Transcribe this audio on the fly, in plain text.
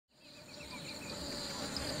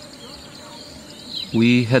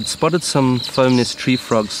We had spotted some foam nest tree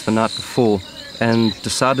frogs the night before and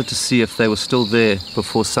decided to see if they were still there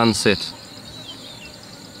before sunset.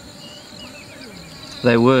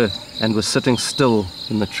 They were, and were sitting still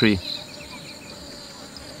in the tree.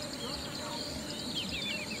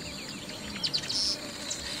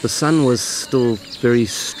 The sun was still very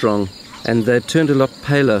strong, and they turned a lot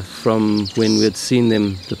paler from when we had seen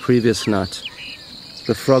them the previous night.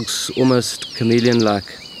 The frogs almost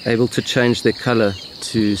chameleon-like, able to change their color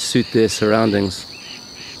to suit their surroundings.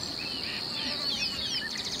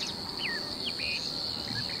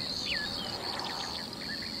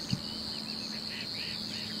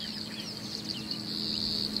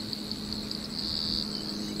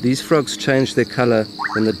 These frogs change their color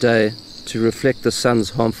in the day to reflect the sun's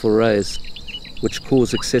harmful rays, which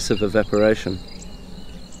cause excessive evaporation.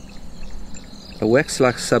 A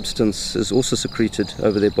wax-like substance is also secreted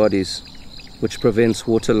over their bodies, which prevents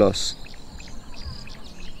water loss.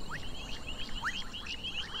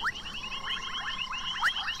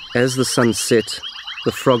 As the sun set,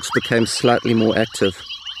 the frogs became slightly more active,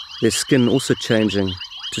 their skin also changing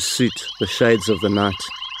to suit the shades of the night.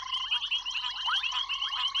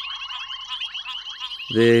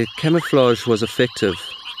 Their camouflage was effective,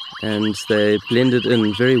 and they blended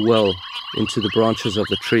in very well into the branches of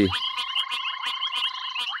the tree.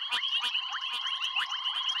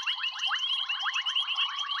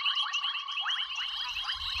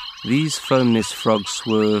 These foam nest frogs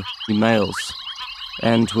were males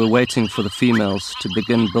and were waiting for the females to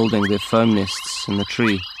begin building their foam nests in the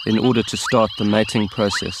tree in order to start the mating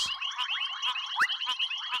process.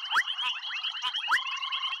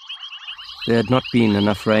 There had not been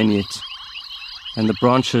enough rain yet, and the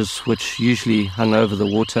branches which usually hung over the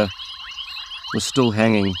water were still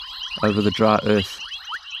hanging over the dry earth.